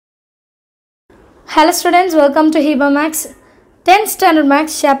Hello students, welcome to Hiba Max 10th Standard Max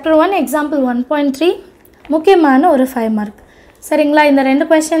Chapter 1 Example 1.3 முக்கியமான ஒரு 5 mark சரிங்களா இந்த ரெண்டு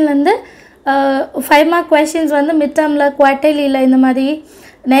क्वेश्चनல இருந்து 5 mark questions வந்து mid termல quarterlyல இந்த மாதிரி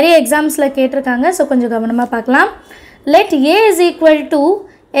நிறைய எக்ஸாம்ஸ்ல கேட்டிருக்காங்க சோ கொஞ்சம் கவனமா பார்க்கலாம் let a is equal to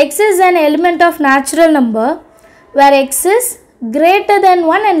x is an element of natural number where x is greater than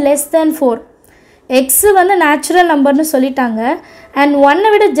 1 and less than 4 x வந்து natural number னு சொல்லிட்டாங்க and 1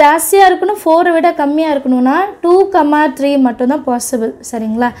 விட ஜாஸ்தியா இருக்கணும் 4 விட கம்மியா இருக்கணும்னா 2, 3 மட்டும் தான் பாசிபிள்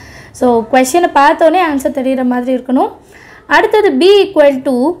சரிங்களா சோ क्वेश्चन பார்த்தோனே ஆன்சர் தெரியற மாதிரி இருக்கணும் அடுத்து b equal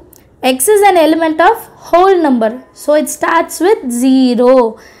to x is an element of whole number so it starts with 0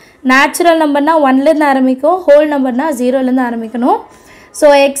 natural number னா 1 ல இருந்து ஆரம்பிக்கும் whole number னா 0 ல இருந்து ஆரம்பிக்கணும் so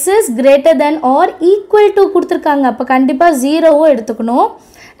x is greater than or equal to கொடுத்திருக்காங்க அப்ப கண்டிப்பா 0 ஓ எடுத்துக்கணும்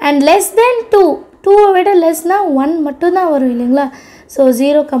and less than 2 2 விட less னா 1 மட்டும் தான் வரும் இல்லீங்களா so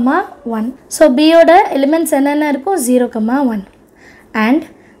 0, 1 so b ஓட எலிமெண்ட்ஸ் என்னென்ன இருக்கும் 0, 1 and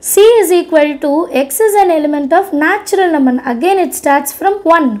c is equal to x is an element of natural number again it starts from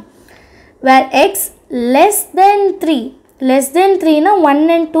 1 where x less than 3 னா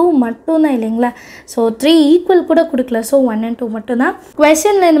 1 and 2 மட்டும் தான் இல்லீங்களா so 3 ஈக்குவல் கூட கொடுக்கல so 1 and 2 மட்டும் தான்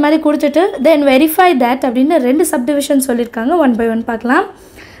क्वेश्चनல இந்த மாதிரி கொடுத்துட்டு then verify that அப்படின ரெண்டு சப்டிவிஷன் சொல்லிருக்காங்க one by one பார்க்கலாம்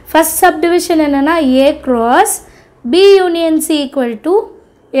first subdivision என்னன்னா a cross b union c equal to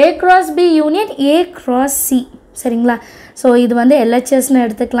a cross b union a cross c சரிங்களா சோ இது வந்து LHS னு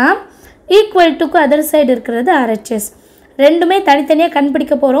எடுத்துக்கலாம் equal to க்கு other side இருக்குறது RHS ரெண்டுமே தனித்தனியா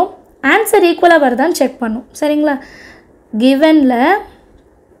கண்டுபிடிக்க போறோம் ஆன்சர் ஈக்குவலா வருதான்னு செக் பண்ணனும் சரிங்களா givenல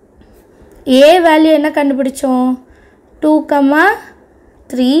a வேல்யூ என்ன கண்டுபிடிச்சோம் 2,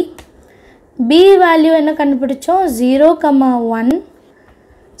 3 b வேல்யூ என்ன கண்டுபிடிச்சோம் 0, 1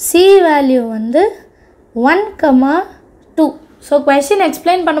 c வேல்யூ வந்து 1, 2 so question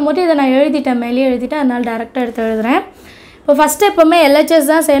explain பண்ணும்போது இத நான் எழுதிட்டேன் மேலே எழுதிட்டேன் அதனால டைரக்டா எடுத்து எழுதுறேன் இப்போ ஃபர்ஸ்ட் எப்பவுமே LHS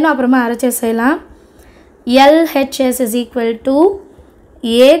தான் செய்யணும் அப்புறமா RHS செய்யலாம் LHS is equal to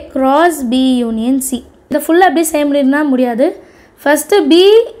a cross b union c இத ஃபுல்லா அப்படியே செய்ய முடியாது ஃபர்ஸ்ட் b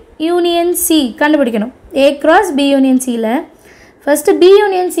union c கண்டுபிடிக்கணும் a cross b union c ல ஃபர்ஸ்ட் b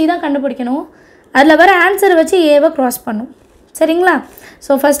union c தான் கண்டுபிடிக்கணும் அதுல வர ஆன்சர் வச்சு a வை கிராஸ் பண்ணனும் சரிங்களா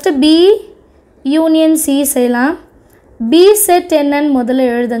so first b union c செய்யலாம் b செட் என்னன்னு முதல்ல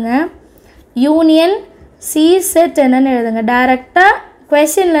எழுதுங்க யூனியன் c செட் என்னன்னு எழுதுங்க டைரக்ட்டா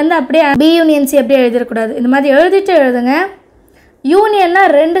क्वेश्चनல இருந்து அப்படியே b union c அப்படியே எழுதிர கூடாது இந்த மாதிரி எழுதிட்டு எழுதுங்க யூனியன்னா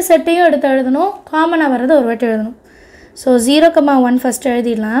ரெண்டு செட்டையும் எடுத்து எழுதணும் காமனா வரது ஒரு வாட்டி எழுதணும் சோ 0, 1 ஃபர்ஸ்ட்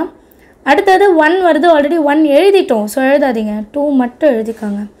எழுதிடலாம் அடுத்து 1 வருது ஆல்ரெடி 1 எழுதிட்டோம் சோ எழுதாதீங்க 2 மட்டும்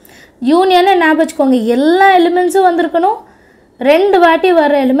எழுதிக்கோங்க யூனியனை ஞாபகம் வச்சுக்கோங்க எல்லா எலிமெண்ட்ஸும் வந்திருக்கணும் ரெண்டு வாட்டி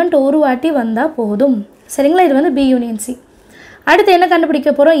வர எலிமெண்ட் ஒரு வாட்டி வந்தா போதும் சரிங்களா இது வந்து b union c அடுத்து என்ன கண்டுபிடிக்க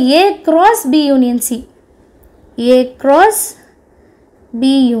போறோம் a cross b union c a cross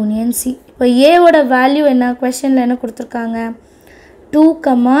b union c இப்போ a ஓட வேல்யூ என்ன क्वेश्चनல என்ன கொடுத்திருக்காங்க 2,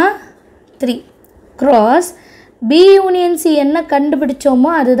 3 cross b union c என்ன கண்டுபிடிச்சோமோ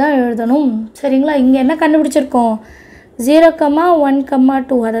அதுதான் எழுதணும் சரிங்களா இங்க என்ன கண்டுபிடிச்சிருக்கோம் 0, 1,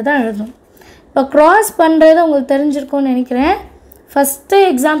 2 அத தான் எழுதணும் இப்போ cross பண்றது உங்களுக்கு தெரிஞ்சிருக்கும்னு நினைக்கிறேன் ஃபர்ஸ்ட்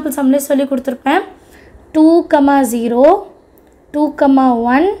எக்ஸாம்பிள் சம்ல சொல்லி கொடுத்திருப்பேன் 2, 0 2,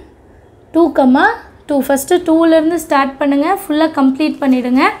 1 2, 2 ஃபர்ஸ்ட் 2 ல இருந்து ஸ்டார்ட் பண்ணுங்க ஃபுல்லா கம்ப்ளீட்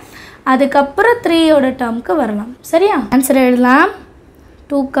பண்ணிடுங்க அதுக்கு அப்புறம் 3 ஓட டேர்ம்க்கு வரலாம் சரியா ஆன்சர் எழுதலாம்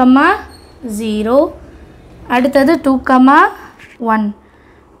 2, 0 அடுத்து 2, 1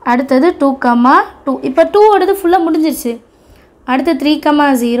 அடுத்து 2, 2 இப்போ 2 ஓடது ஃபுல்லா முடிஞ்சிருச்சு அடுத்து 3,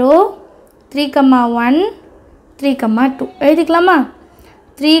 0 3, 1 3, 2 எழுதிக்கலாமா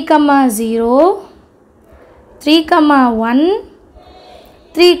 3, 0 3, 1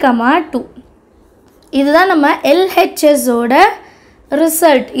 3, 2 இதுதான் நம்ம LHS ஓட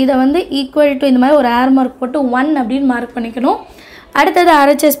ரிசல்ட் இத வந்து ஈக்குவல் டு இந்த மாதிரி ஒரு ஏர் மார்க் போட்டு 1 அப்படினு மார்க் பண்ணிக்கணும் அடுத்து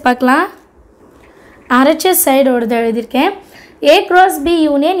RHS பார்க்கலாம் RHS side ஓடது எழுதிருக்கேன் a cross b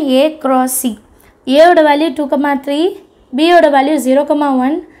union a cross c a ஓட வேல்யூ 2, 3 b ஓட வேல்யூ 0,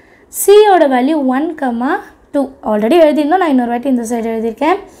 1 c ஓட வேல்யூ 1, 2 ஆல்ரெடி எழுதினோம் நான் இன்னொரு வாட்டி இந்த side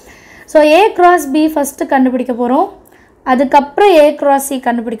எழுதிருக்கேன் so a cross b first கண்டுபிடிக்க போறோம் அதுக்கு அப்புறம் a cross c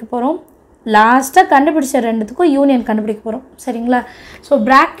கண்டுபிடிக்க போறோம் லாஸ்டா கண்டுபிடிச்ச ரெண்டுத்துக்கும் யூனியன் கண்டுபிடிக்க போறோம் சரிங்களா சோ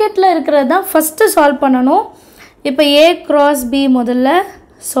பிராக்கெட்ல இருக்குறது தான் ஃபர்ஸ்ட் சால்வ் பண்ணனும் இப்போ a cross b முதல்ல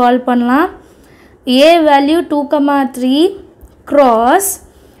சால்வ் பண்ணலாம் a value 2, 3 cross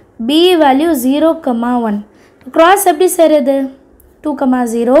b value 0, 1 cross எப்படி செய்யறது 2,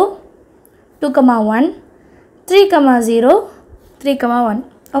 0 2, 1 3, 0 3, 1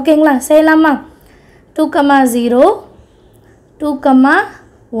 ஓகேங்களா செய்யலாமா 2, 0 2,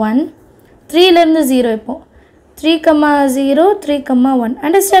 1 3லேருந்து 0 இப்போ 3, 0, 3, 1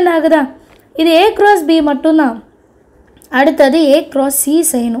 அண்டர்ஸ்டாண்ட் ஆகுதா? இது A cross B மட்டும்தான். அடுத்தது A cross C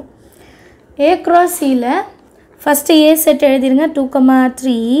செய்யணும். A cross Cல first A set எழுதிருங்க 2,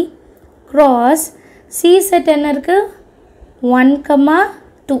 3 cross C set என்ன இருக்குது 1,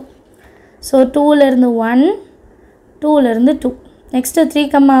 2. ஸோ 2லேருந்து 1, 2லேருந்து 2. நெக்ஸ்ட்டு 3,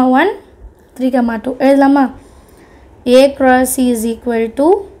 1, 3, 2 எழுதலாமா? A cross C is equal to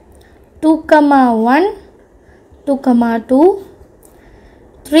 2, 1, 2, 2,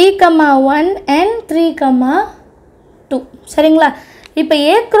 3, 1 and 3, 2. சரிங்களா? இப்போ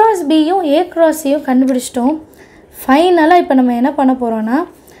A cross Bயும் A cross Cயும் கண்டுபிடிச்சிட்டோம். ஃபைனலாக இப்போ நம்ம என்ன பண்ண போகிறோன்னா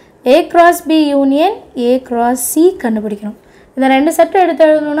A cross B union A cross C கண்டுபிடிக்கணும். இதை 2 செட்டு எடுத்து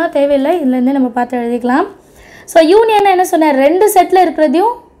எழுதணுன்னா தேவையில்லை, இதுலேருந்தே நம்ம பார்த்து எழுதிக்கலாம். ஸோ யூனியன் என்ன சொன்னேன், 2 செட்டில்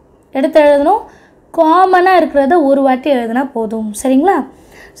இருக்கிறதையும் எடுத்து எழுதணும், காமனாக இருக்கிறத ஒரு வாட்டி எழுதுனா போதும். சரிங்களா?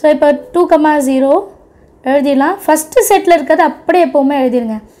 ஸோ இப்போ 2, 0 எழுதிடலாம். ஃபஸ்ட்டு செட்டில் இருக்கிறது அப்படியே எப்போவுமே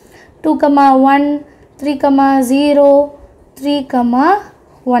எழுதிடுங்க. 2, 1, 3, 0, 3,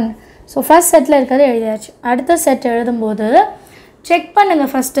 1. ஸோ ஃபஸ்ட் செட்டில் இருக்கிறது எழுதியாச்சு. அடுத்த செட் எழுதும்போது செக்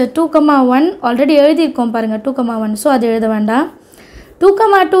பண்ணுங்கள். ஃபஸ்ட்டு 2, 1 ஆல்ரெடி எழுதியிருக்கோம் பாருங்கள் 2, 1. ஸோ அது எழுத வேண்டாம். 2,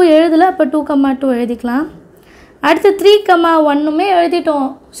 2 எழுதலை, அப்போ 2, 2 எழுதிக்கலாம். அடுத்து 3, 1மே எழுதிட்டோம்,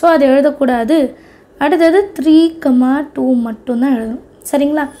 ஸோ அது எழுதக்கூடாது. அடுத்தது 3, 2 மட்டும்தான் எழுதணும்.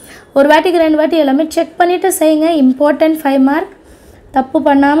 சரிங்களா? ஒரு வாட்டிக்கு 2 வாட்டி எல்லாமே செக் பண்ணிவிட்டு செய்யுங்க. Important 5 mark. தப்பு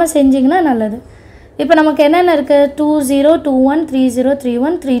பண்ணாமல் செஞ்சிங்கன்னா நல்லது. இப்போ நமக்கு என்னென்ன இருக்குது 2, 0, 2, 1, 3, 0, 3,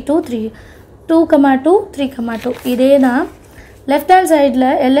 1, 3, 2, 3, 2, 2, 3, 2. இதே தான் லெஃப்ட் ஹேண்ட் சைடில்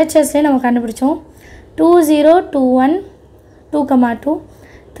LHSலேயே நம்ம கண்டுபிடிச்சோம். 2, 0, 2, 1, 2, 2,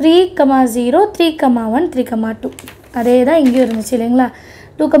 3, 0, 3, 1, 3, 2. அதே தான் இங்கேயும் இருந்துச்சு இல்லைங்களா?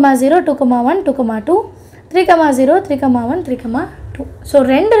 2, 0, 2, 1, 2, 2, 3, 0, 3, 1, 3, 2. ஸோ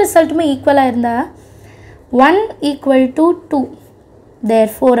 2 ரிசல்ட்டுமே ஈக்குவலாக இருந்தால் 1 = 2.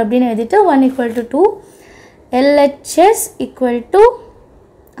 therefore அப்படின்னு எழுதிட்டு 1 = 2. LHS =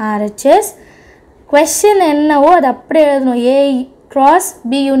 RHS. கொஸ்டின் என்னவோ அது அப்படியே எழுதணும். A cross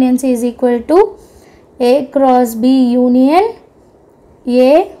B union C is equal to A cross B union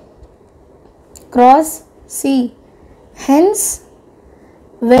A cross C. hence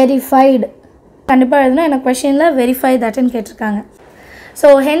verified. கண்டிப்பாக எழுதணும். எனக்கு கொஸ்டினில் வெரிஃபை தட்னு கேட்டிருக்காங்க. ஸோ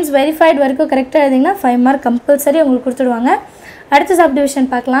ஹென்ஸ் வெரிஃபைட் வரைக்கும் கரெக்டாக எழுதிங்கன்னா 5 மார்க் கம்பல்சரி உங்களுக்கு கொடுத்துடுவாங்க. அடுத்த சப்டிவிஷன்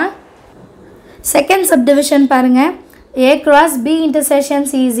பார்க்கலாம். செகண்ட் சப்டிவிஷன் பாருங்கள். A cross B intersection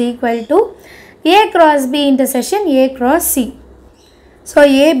C is equal to A cross B intersection A cross C. So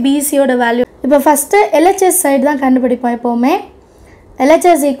A B Cயோட value இப்போ ஃபஸ்ட்டு LHS சைடு தான் கண்டுபிடிப்போம் எப்போவுமே.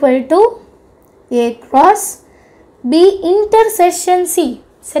 LHS = A cross B intersection C.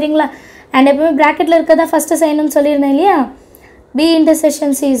 சரிங்களா? And எப்போவுமே ப்ராக்கெட்டில் இருக்கிறதா first செய்யணும்னு சொல்லியிருந்தேன் இல்லையா? B intersection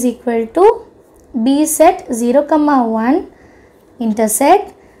C is equal to B set 0, 1 intersect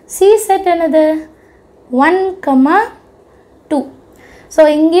C set என்னது 1, 2. ஸோ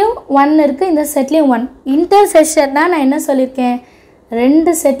இங்கேயும் 1 இருக்குது, இந்த செட்லேயும் 1. இன்டர்செக்ஷன் தான் நான் என்ன சொல்லியிருக்கேன்,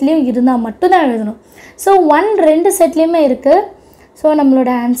 2 செட்லேயும் இருந்தால் மட்டும்தான் எழுதணும். ஸோ 1 2 செட்லேயுமே இருக்குது. ஸோ நம்மளோட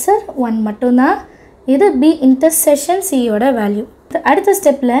ஆன்சர் 1 மட்டும்தான். இது B இன்டர்செக்ஷன் Cயோட வேல்யூ. அடுத்த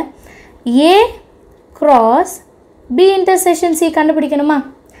ஸ்டெப்பில் A cross B intersection C கண்டுபிடிக்கணுமா?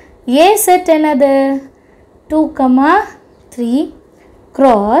 A set என்னது 2, 3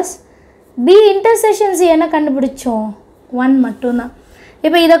 cross B intersection C என்ன கண்டுபிடிச்சோம் 1 மட்டும்தான்.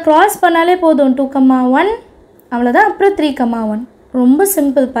 இப்போ இதை cross பண்ணாலே போதும் 2, 1 அவ்வளோதான். அப்புறம் 3, 1. ரொம்ப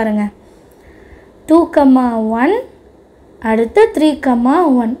சிம்பிள் பாருங்கள். 2, 1 அடுத்து 3,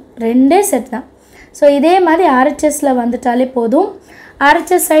 1 2 செட் தான். ஸோ இதே மாதிரி RHSல வந்துட்டாலே போதும்.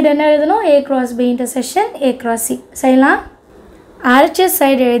 RHS சைடு என்ன எழுதணும், A cross B intersection A cross C செய்யலாம். RHS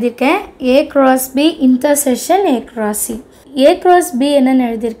சைடு எழுதியிருக்கேன் A cross B intersection A cross C. A cross B என்னென்னு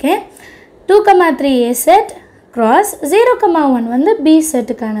எழுதியிருக்கேன் 2, 3 A செட் cross 0, 1 வந்து B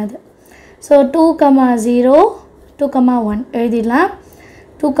செட்டுக்கானது. ஸோ 2, 0, 2, 1 எழுதிடலாம்.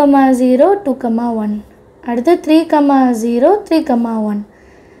 2, 0, 2, 1 அடுத்து 3, 0, 3, 1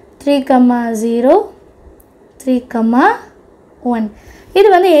 3, 0, 3, 1. இது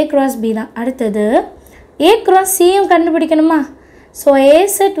வந்து A cross B தான். அடுத்தது A cross Cயும் கண்டுபிடிக்கணுமா? So A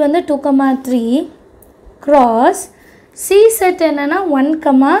set வந்து 2, 3 cross C செட் என்னன்னா 1,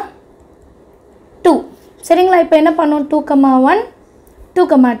 2. சரிங்களா? இப்போ என்ன பண்ணும் 2, 1 2,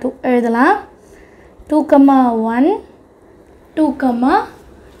 2 எழுதலாம். 2, 1 2,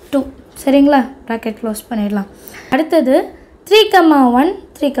 2 சரிங்களா? ப்ராக்கெட் க்ளோஸ் பண்ணிடலாம். அடுத்தது 3, 1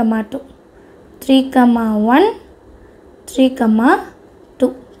 3, 2 3, 1 3, 2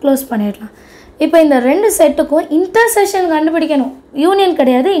 க்ளோஸ் பண்ணிடலாம். இப்போ இந்த 2 செட்டுக்கும் இன்டர்செக்ஷன் கண்டுபிடிக்கணும். யூனியன்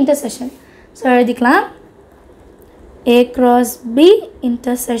கிடையாது, இன்டர்செக்ஷன். ஸோ எழுதிக்கலாம் A cross B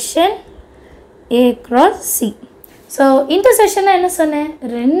intersection A cross C. So இன்டர்செக்ஷனாக என்ன சொன்னேன்,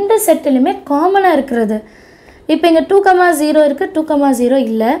 ரெண்டு செட்டிலுமே காமனாக இருக்கிறது. இப்போ இங்கே 2,0 இருக்குது, 2,0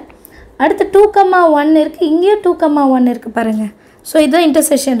 இல்லை. அடுத்து 2,1 இருக்குது, இங்கேயும் 2,1 இருக்குது பாருங்கள். ஸோ இதுதான்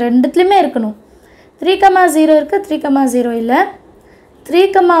இன்டர்செக்ஷன், ரெண்டுத்துலேயுமே இருக்கணும். 3,0 இருக்குது, 3,0 இல்லை.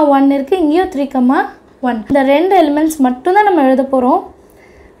 3,1 இருக்குது, இங்கேயும் 3,1. இந்த ரெண்டு எலிமெண்ட்ஸ் மட்டும்தான் நம்ம எழுத போகிறோம்.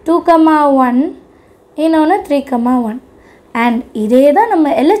 2,1 இன்னொன்று 3,1. அண்ட் இதே தான் நம்ம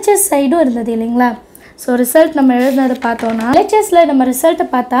LHS சைடும் இருந்தது இல்லைங்களா. ஸோ ரிசல்ட் நம்ம எழுதுனது பார்த்தோன்னா LHSல நம்ம ரிசல்ட்டை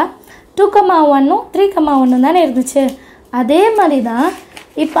பார்த்தா 2,1ம் 3,1 தானே இருந்துச்சு. அதே மாதிரி தான்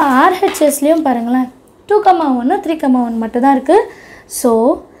இப்போ RHSலேயும் பாருங்களேன் 2,1 3,1 மட்டும் தான் இருக்குது. So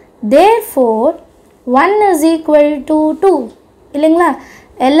therefore 1 is equal to 2 இல்லைங்களா.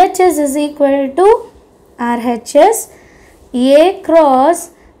 LHS is equal to RHS. A cross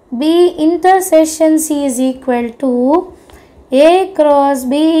B intersection C is equal to A cross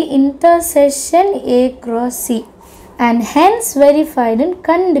B intersection A cross C and hence verified ன்னு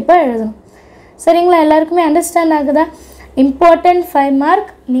கண்டிப்பாக எழுதணும். சரிங்களா, எல்லாருக்குமே அண்டர்ஸ்டாண்ட் ஆகுதா? Important 5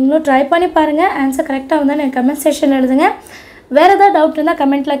 mark. நீங்களும் try பண்ணி பாருங்கள். ஆன்சர் கரெக்டாக வந்தால் எனக்கு கமெண்ட் செக்ஷன் எழுதுங்க. வேறு ஏதாவது டவுட் இருந்தால்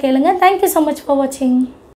கமெண்ட்டில் கேளுங்க. தேங்க்யூ ஸோ மச் ஃபார் வாட்சிங்.